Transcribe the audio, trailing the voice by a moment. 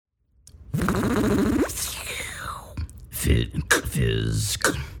fizz.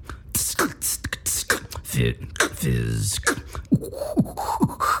 Fit fizz.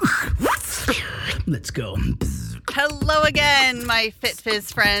 Let's go. Hello again, my Fit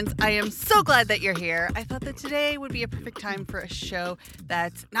Fizz friends. I am so glad that you're here. I thought that today would be a perfect time for a show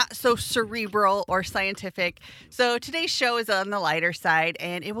that's not so cerebral or scientific. So today's show is on the lighter side,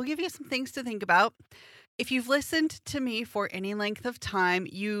 and it will give you some things to think about. If you've listened to me for any length of time,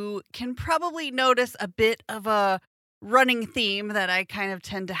 you can probably notice a bit of a running theme that I kind of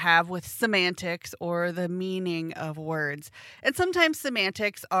tend to have with semantics or the meaning of words. And sometimes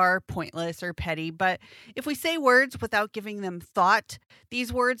semantics are pointless or petty, but if we say words without giving them thought,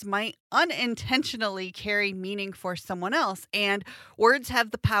 these words might unintentionally carry meaning for someone else. And words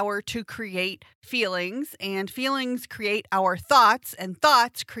have the power to create feelings, and feelings create our thoughts, and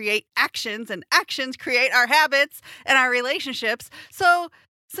thoughts create actions, and actions create our habits and our relationships. So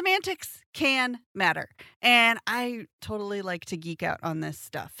semantics can matter, and I totally like to geek out on this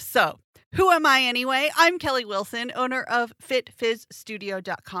stuff. So, who am I anyway? I'm Kelly Wilson, owner of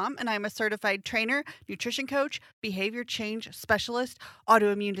FitFizzStudio.com, and I'm a certified trainer, nutrition coach, behavior change specialist,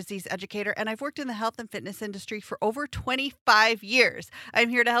 autoimmune disease educator, and I've worked in the health and fitness industry for over 25 years. I'm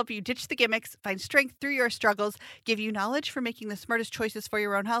here to help you ditch the gimmicks, find strength through your struggles, give you knowledge for making the smartest choices for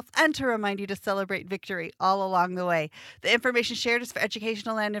your own health, and to remind you to celebrate victory all along the way. The information shared is for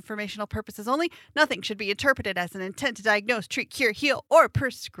educational and informational purposes only. Nothing should be interpreted as an intent to diagnose, treat, cure, heal, or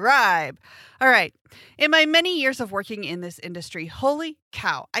prescribe. All right. In my many years of working in this industry, holy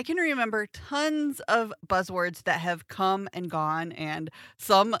cow, I can remember tons of buzzwords that have come and gone, and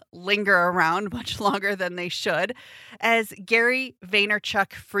some linger around much longer than they should. As Gary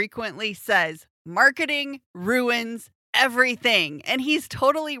Vaynerchuk frequently says, marketing ruins everything. And he's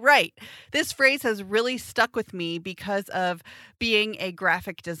totally right. This phrase has really stuck with me because of being a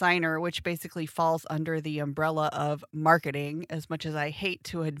graphic designer, which basically falls under the umbrella of marketing, as much as I hate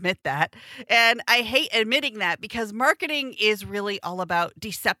to admit that. And I hate admitting that because marketing is really all about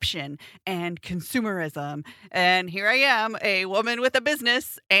deception and consumerism. And here I am, a woman with a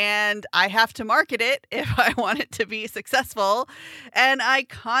business, and I have to market it if I want it to be successful. And I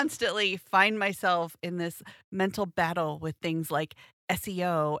constantly find myself in this mental battle with things like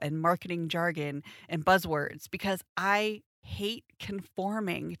SEO and marketing jargon and buzzwords because I hate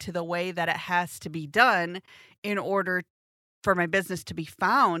conforming to the way that it has to be done in order for my business to be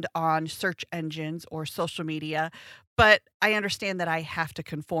found on search engines or social media. But I understand that I have to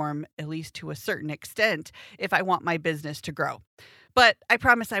conform, at least to a certain extent, if I want my business to grow. But I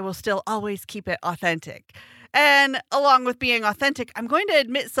promise I will still always keep it authentic. And along with being authentic, I'm going to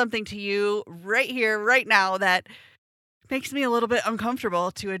admit something to you right here, right now, that makes me a little bit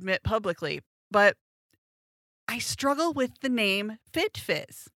uncomfortable to admit publicly. But I struggle with the name Fit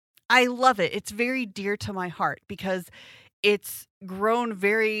Fizz. I love it. It's very dear to my heart because it's grown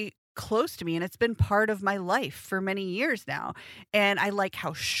very close to me and it's been part of my life for many years now. And I like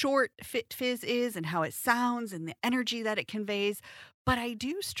how short Fit Fizz is and how it sounds and the energy that it conveys. But I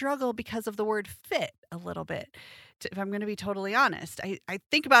do struggle because of the word fit a little bit. If I'm going to be totally honest, I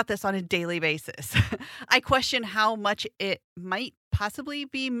think about this on a daily basis. I question how much it might possibly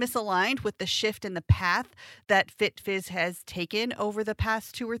be misaligned with the shift in the path that Fit Fizz has taken over the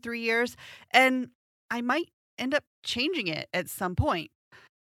past 2 or 3 years. And I might end up changing it at some point.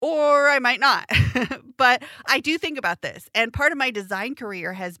 Or I might not. But I do think about this. And part of my design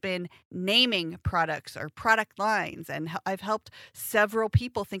career has been naming products or product lines. And I've helped several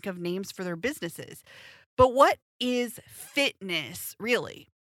people think of names for their businesses. But what is fitness really?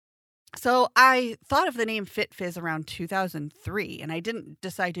 So I thought of the name Fit Fizz around 2003, and I didn't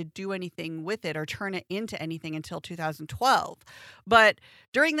decide to do anything with it or turn it into anything until 2012. But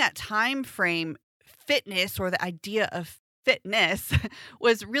during that time frame, fitness, or the idea of fitness,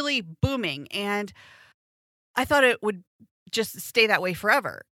 was really booming, and I thought it would just stay that way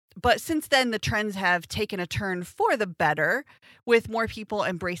forever. But since then, the trends have taken a turn for the better, with more people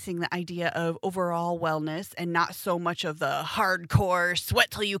embracing the idea of overall wellness and not so much of the hardcore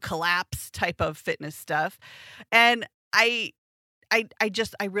sweat till you collapse type of fitness stuff. And I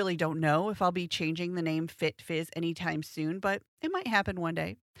really don't know if I'll be changing the name Fit Fizz anytime soon, but it might happen one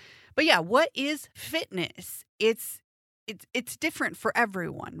day. But yeah, what is fitness? It's different for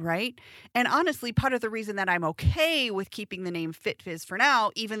everyone, right? And honestly, part of the reason that I'm okay with keeping the name Fit Fizz for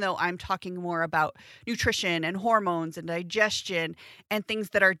now, even though I'm talking more about nutrition and hormones and digestion and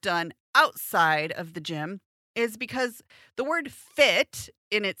things that are done outside of the gym, is because the word fit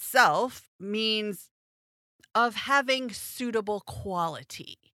in itself means of having suitable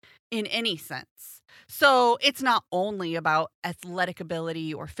quality in any sense. So it's not only about athletic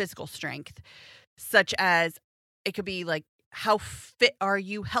ability or physical strength, such as it could be like how fit are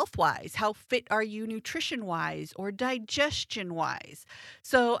you health wise? How fit are you nutrition wise or digestion wise?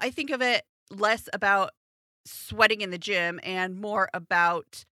 So I think of it less about sweating in the gym and more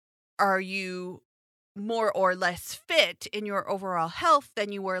about, are you more or less fit in your overall health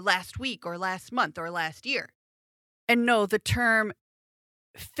than you were last week or last month or last year? And no, the term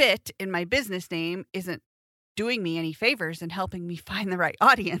fit in my business name isn't doing me any favors and helping me find the right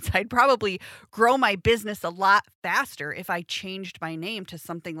audience. I'd probably grow my business a lot faster if I changed my name to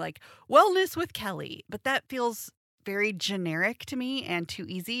something like Wellness with Kelly, but that feels very generic to me and too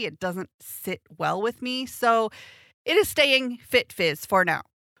easy. It doesn't sit well with me. So it is staying Fit Fizz for now.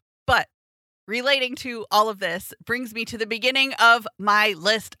 But relating to all of this brings me to the beginning of my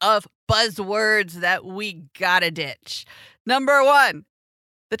list of buzzwords that we gotta ditch. Number 1,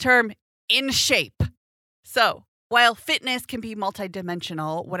 the term in shape. So while fitness can be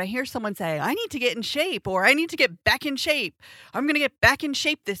multidimensional, when I hear someone say, I need to get in shape, or I need to get back in shape, I'm going to get back in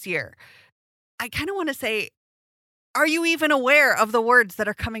shape this year, I kind of want to say, are you even aware of the words that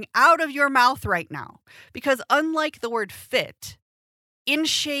are coming out of your mouth right now? Because unlike the word fit, in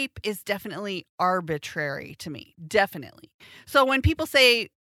shape is definitely arbitrary to me. Definitely. So when people say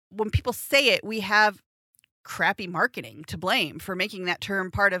it, we have crappy marketing to blame for making that term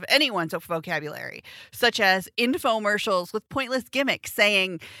part of anyone's vocabulary, such as infomercials with pointless gimmicks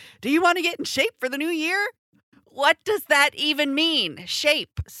saying, do you want to get in shape for the new year? What does that even mean?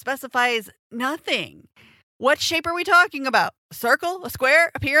 Shape specifies nothing. What shape are we talking about? A circle, a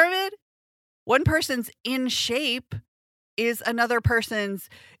square, a pyramid? One person's in shape is another person's,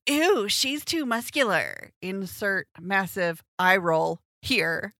 ew, she's too muscular. Insert massive eye roll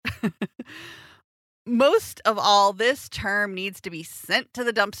here. Most of all, this term needs to be sent to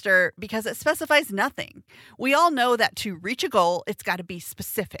the dumpster because it specifies nothing. We all know that to reach a goal, it's got to be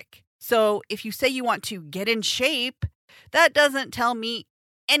specific. So if you say you want to get in shape, that doesn't tell me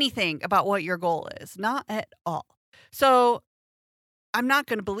anything about what your goal is. Not at all. So I'm not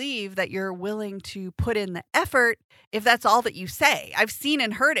going to believe that you're willing to put in the effort if that's all that you say. I've seen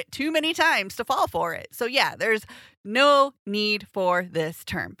and heard it too many times to fall for it. So yeah, there's no need for this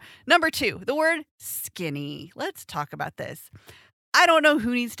term. Number 2, the word skinny. Let's talk about this. I don't know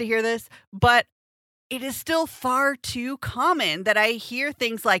who needs to hear this, but it is still far too common that I hear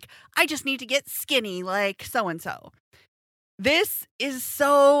things like, I just need to get skinny like so-and-so. This is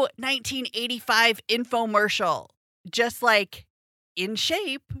so 1985 infomercial, just like in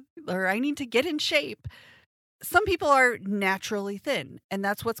shape, or I need to get in shape. Some people are naturally thin, and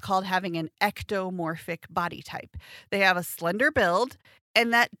that's what's called having an ectomorphic body type. They have a slender build,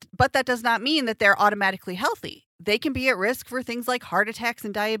 but that does not mean that they're automatically healthy. They can be at risk for things like heart attacks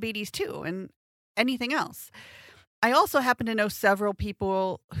and diabetes too, and anything else. I also happen to know several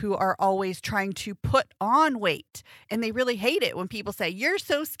people who are always trying to put on weight, and they really hate it when people say, you're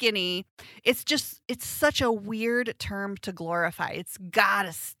so skinny. It's such a weird term to glorify. It's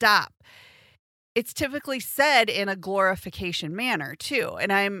gotta stop. It's typically said in a glorification manner too.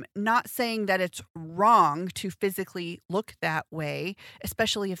 And I'm not saying that it's wrong to physically look that way,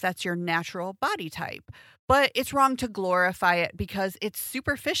 especially if that's your natural body type. But it's wrong to glorify it because it's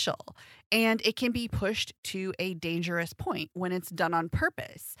superficial and it can be pushed to a dangerous point when it's done on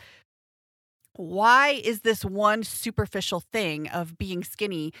purpose. Why is this one superficial thing of being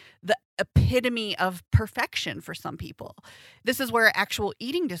skinny the epitome of perfection for some people? This is where actual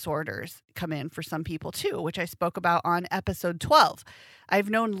eating disorders come in for some people too, which I spoke about on episode 12. I've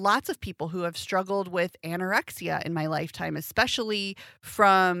known lots of people who have struggled with anorexia in my lifetime, especially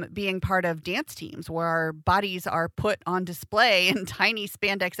from being part of dance teams where our bodies are put on display in tiny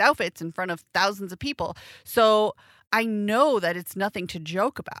spandex outfits in front of thousands of people. So I know that it's nothing to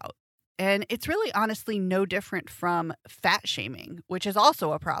joke about. And it's really honestly no different from fat shaming, which is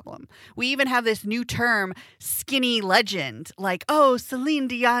also a problem. We even have this new term, skinny legend, like, oh, Celine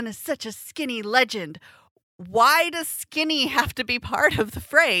Dion is such a skinny legend. Why does skinny have to be part of the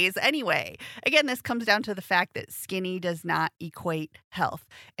phrase anyway? Again, this comes down to the fact that skinny does not equate health.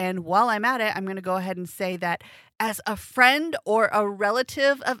 And while I'm at it, I'm going to go ahead and say that as a friend or a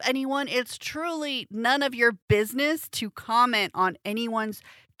relative of anyone, it's truly none of your business to comment on anyone's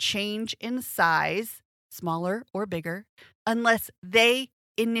change in size, smaller or bigger, unless they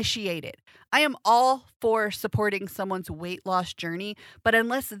initiate it. I am all for supporting someone's weight loss journey, but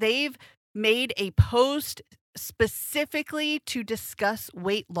unless they've made a post specifically to discuss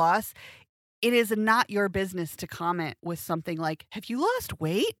weight loss, it is not your business to comment with something like, have you lost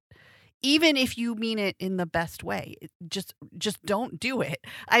weight? even if you mean it in the best way. Just don't do it.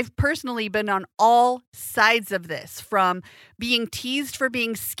 I've personally been on all sides of this, from being teased for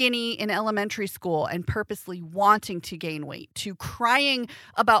being skinny in elementary school and purposely wanting to gain weight, to crying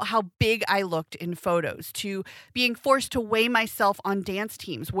about how big I looked in photos, to being forced to weigh myself on dance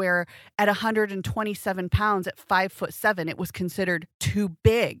teams where at 127 pounds at 5'7", it was considered too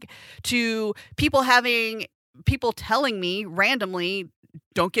big, to people telling me randomly,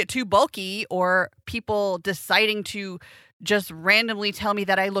 don't get too bulky, or people deciding to just randomly tell me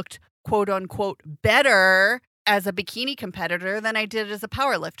that I looked quote unquote better as a bikini competitor than I did as a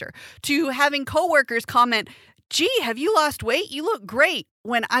powerlifter, to having coworkers comment, "Gee, have you lost weight? You look great,"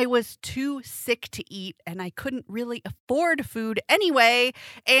 when I was too sick to eat and I couldn't really afford food anyway,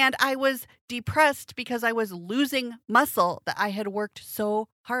 and I was depressed because I was losing muscle that I had worked so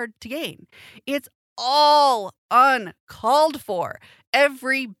hard to gain. It's all uncalled for,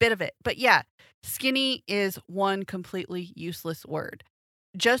 every bit of it. But yeah, skinny is one completely useless word.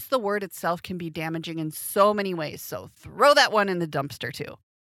 Just the word itself can be damaging in so many ways, so throw that one in the dumpster too.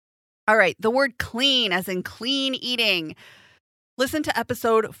 All right, the word clean, as in clean eating. Listen to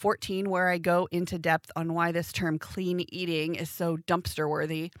episode 14 where I go into depth on why this term clean eating is so dumpster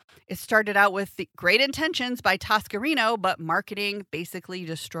worthy. It started out with the great intentions by Toscarino, but marketing basically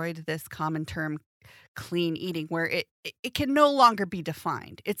destroyed this common term clean eating, where it can no longer be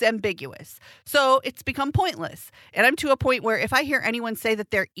defined. It's ambiguous. So it's become pointless. And I'm to a point where if I hear anyone say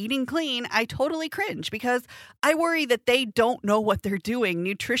that they're eating clean, I totally cringe, because I worry that they don't know what they're doing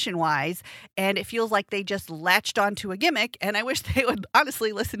nutrition-wise, and it feels like they just latched onto a gimmick, and I wish they would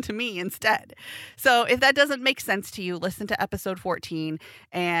honestly listen to me instead. So if that doesn't make sense to you, listen to episode 14,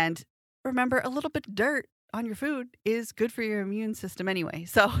 and remember, a little bit of dirt on your food is good for your immune system anyway.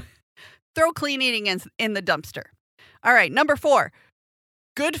 So throw clean eating in the dumpster. All right, number 4,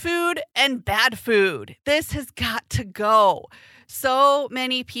 good food and bad food. This has got to go. So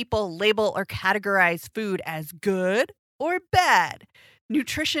many people label or categorize food as good or bad.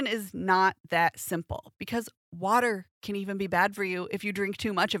 Nutrition is not that simple, because water can even be bad for you if you drink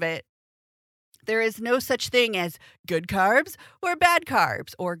too much of it. There is no such thing as good carbs or bad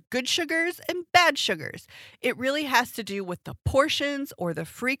carbs, or good sugars and bad sugars. It really has to do with the portions or the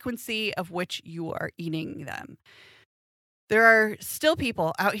frequency of which you are eating them. There are still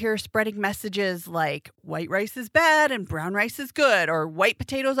people out here spreading messages like white rice is bad and brown rice is good, or white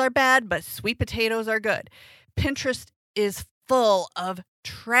potatoes are bad but sweet potatoes are good. Pinterest is full of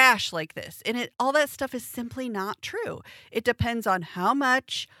trash like this, and all that stuff is simply not true. It depends on how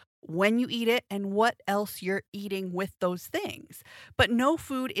much, when you eat it, and what else you're eating with those things. But no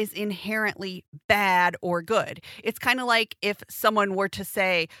food is inherently bad or good. It's kind of like if someone were to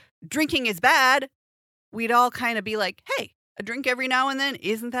say drinking is bad, we'd all kind of be like, hey, a drink every now and then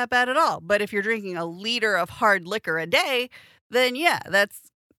isn't that bad at all. But if you're drinking a liter of hard liquor a day, then yeah,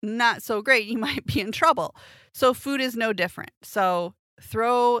 that's not so great. You might be in trouble. So food is no different. So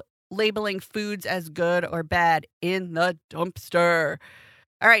throw labeling foods as good or bad in the dumpster.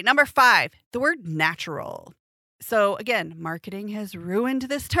 All right, number 5, the word natural. So again, marketing has ruined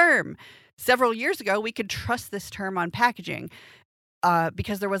this term. Several years ago, we could trust this term on packaging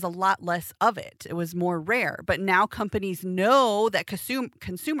because there was a lot less of it. It was more rare. But now companies know that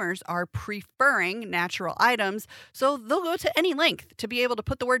consumers are preferring natural items, so they'll go to any length to be able to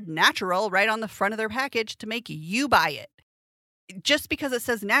put the word natural right on the front of their package to make you buy it. Just because it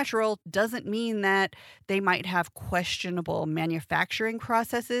says natural doesn't mean that they might have questionable manufacturing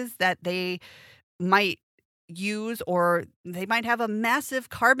processes that they might use, or they might have a massive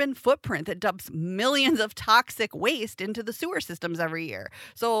carbon footprint that dumps millions of toxic waste into the sewer systems every year.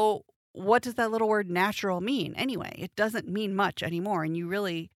 So what does that little word natural mean anyway? It doesn't mean much anymore, and you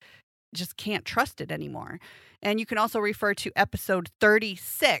really just can't trust it anymore. And you can also refer to episode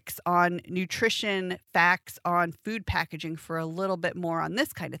 36 on nutrition facts on food packaging for a little bit more on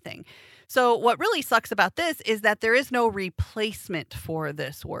this kind of thing. So what really sucks about this is that there is no replacement for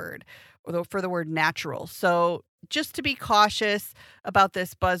this word, or for the word natural. So just to be cautious about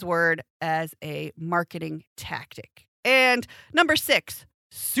this buzzword as a marketing tactic. And number 6,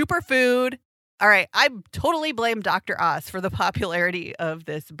 superfood. All right, I totally blame Dr. Oz for the popularity of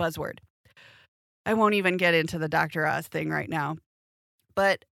this buzzword. I won't even get into the Dr. Oz thing right now.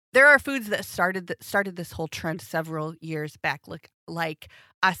 But there are foods that started this whole trend several years back, like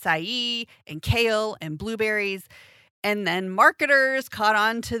acai and kale and blueberries. And then marketers caught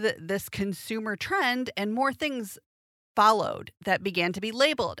on to this consumer trend, and more things followed that began to be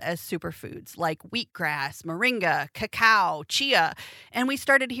labeled as superfoods, like wheatgrass, moringa, cacao, chia. And we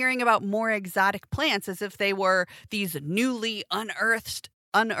started hearing about more exotic plants as if they were these newly unearthed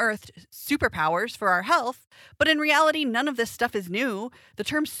unearthed superpowers for our health, but in reality, none of this stuff is new. The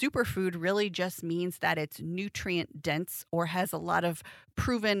term superfood really just means that it's nutrient dense or has a lot of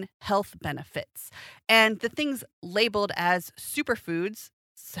proven health benefits. And the things labeled as superfoods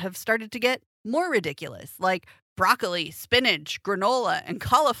have started to get more ridiculous, like broccoli, spinach, granola, and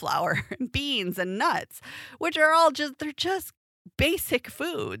cauliflower, and beans and nuts, which are all they're just basic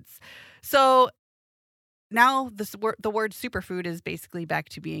foods. So now the word superfood is basically back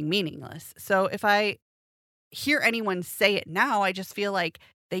to being meaningless. So if I hear anyone say it now, I just feel like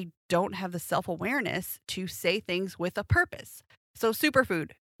they don't have the self-awareness to say things with a purpose. So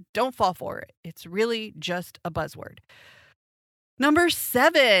superfood, don't fall for it. It's really just a buzzword. Number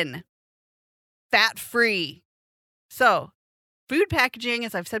 7, fat-free. So food packaging,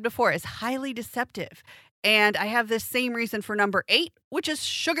 as I've said before, is highly deceptive. And I have this same reason for number 8, which is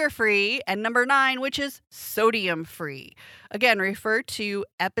sugar-free, and number 9, which is sodium-free. Again, refer to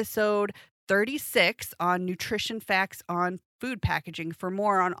episode 36 on nutrition facts on food packaging for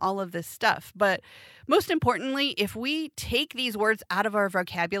more on all of this stuff. But most importantly, if we take these words out of our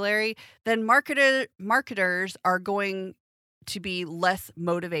vocabulary, then marketers are going to be less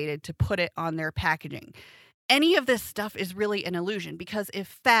motivated to put it on their packaging. Any of this stuff is really an illusion, because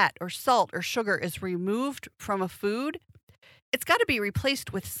if fat or salt or sugar is removed from a food, it's got to be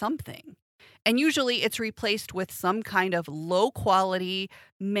replaced with something. And usually it's replaced with some kind of low quality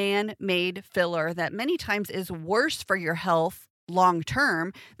man-made filler that many times is worse for your health long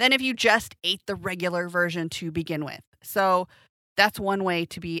term than if you just ate the regular version to begin with. So that's one way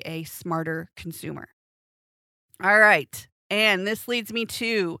to be a smarter consumer. All right. And this leads me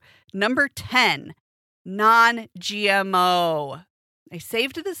to number 10. Non-GMO. I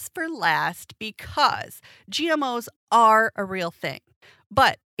saved this for last because GMOs are a real thing,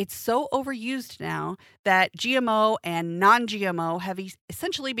 but it's so overused now that GMO and non-GMO have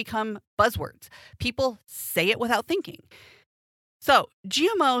essentially become buzzwords. People say it without thinking. So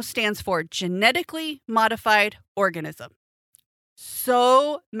GMO stands for genetically modified organism.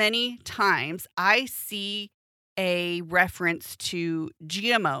 So many times I see a reference to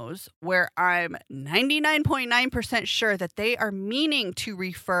GMOs where I'm 99.9% sure that they are meaning to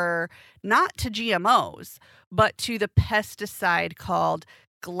refer not to GMOs, but to the pesticide called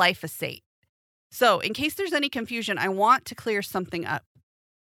glyphosate. So in case there's any confusion, I want to clear something up.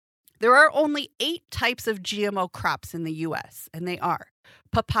 There are only 8 types of GMO crops in the U.S., and they are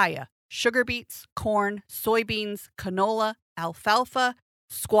papaya, sugar beets, corn, soybeans, canola, alfalfa,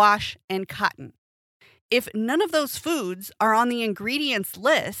 squash, and cotton. If none of those foods are on the ingredients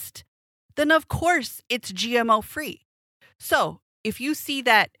list, then of course it's GMO free. So if you see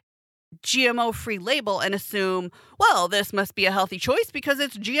that GMO free label and assume, well, this must be a healthy choice because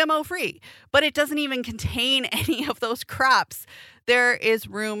it's GMO free, but it doesn't even contain any of those crops, there is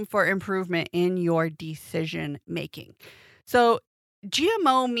room for improvement in your decision making. So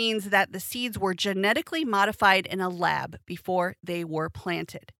GMO means that the seeds were genetically modified in a lab before they were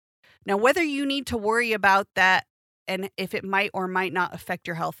planted. Now, whether you need to worry about that and if it might or might not affect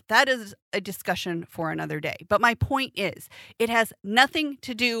your health, that is a discussion for another day. But my point is, it has nothing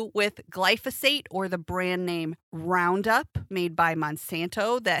to do with glyphosate or the brand name Roundup made by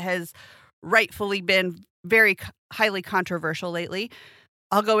Monsanto that has rightfully been very highly controversial lately.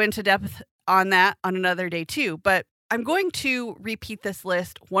 I'll go into depth on that on another day too, but I'm going to repeat this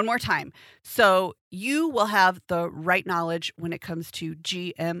list one more time so you will have the right knowledge when it comes to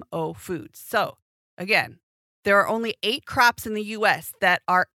GMO foods. So again, there are only 8 crops in the U.S. that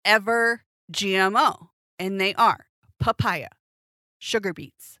are ever GMO, and they are papaya, sugar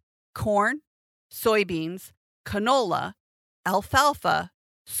beets, corn, soybeans, canola, alfalfa,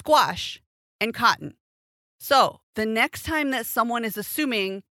 squash, and cotton. So the next time that someone is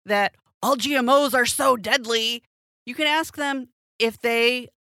assuming that all GMOs are so deadly, you can ask them if they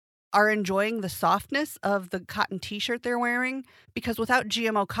are enjoying the softness of the cotton t-shirt they're wearing, because without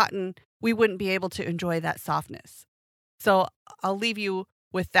GMO cotton, we wouldn't be able to enjoy that softness. So I'll leave you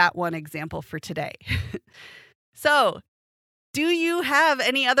with that one example for today. So, do you have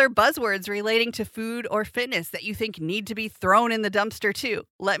any other buzzwords relating to food or fitness that you think need to be thrown in the dumpster too?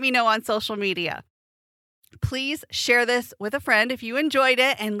 Let me know on social media. Please share this with a friend if you enjoyed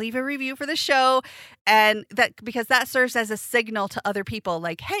it and leave a review for the show. And because that serves as a signal to other people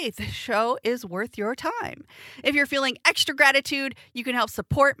like, hey, this show is worth your time. If you're feeling extra gratitude, you can help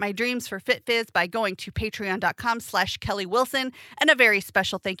support my dreams for FitFizz by going to patreon.com/Kelly Wilson. And a very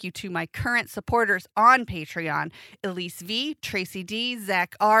special thank you to my current supporters on Patreon: Elise V, Tracy D,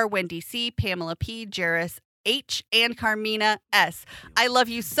 Zach R, Wendy C, Pamela P, Jairus H, and Carmina S. I love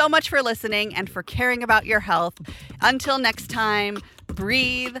you so much for listening and for caring about your health. Until next time,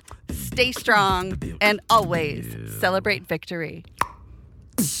 breathe, stay strong, and always celebrate victory.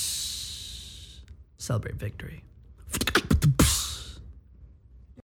 Celebrate victory.